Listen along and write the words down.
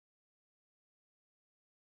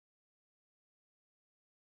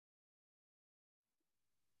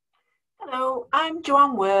Hello, I'm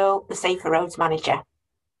Joanne, the Safer Roads Manager.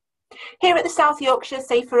 Here at the South Yorkshire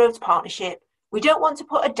Safer Roads Partnership, we don't want to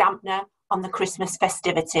put a dampener on the Christmas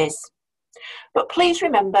festivities. But please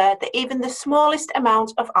remember that even the smallest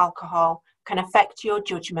amount of alcohol can affect your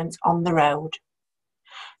judgment on the road.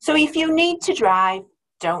 So if you need to drive,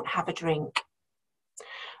 don't have a drink.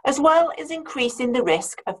 As well as increasing the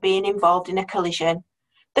risk of being involved in a collision,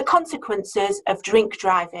 the consequences of drink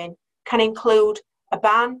driving can include a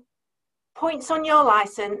ban, points on your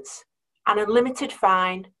licence, an unlimited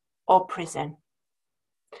fine or prison.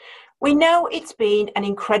 We know it's been an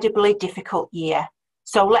incredibly difficult year,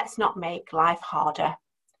 so let's not make life harder.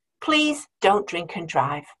 Please don't drink and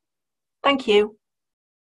drive. Thank you.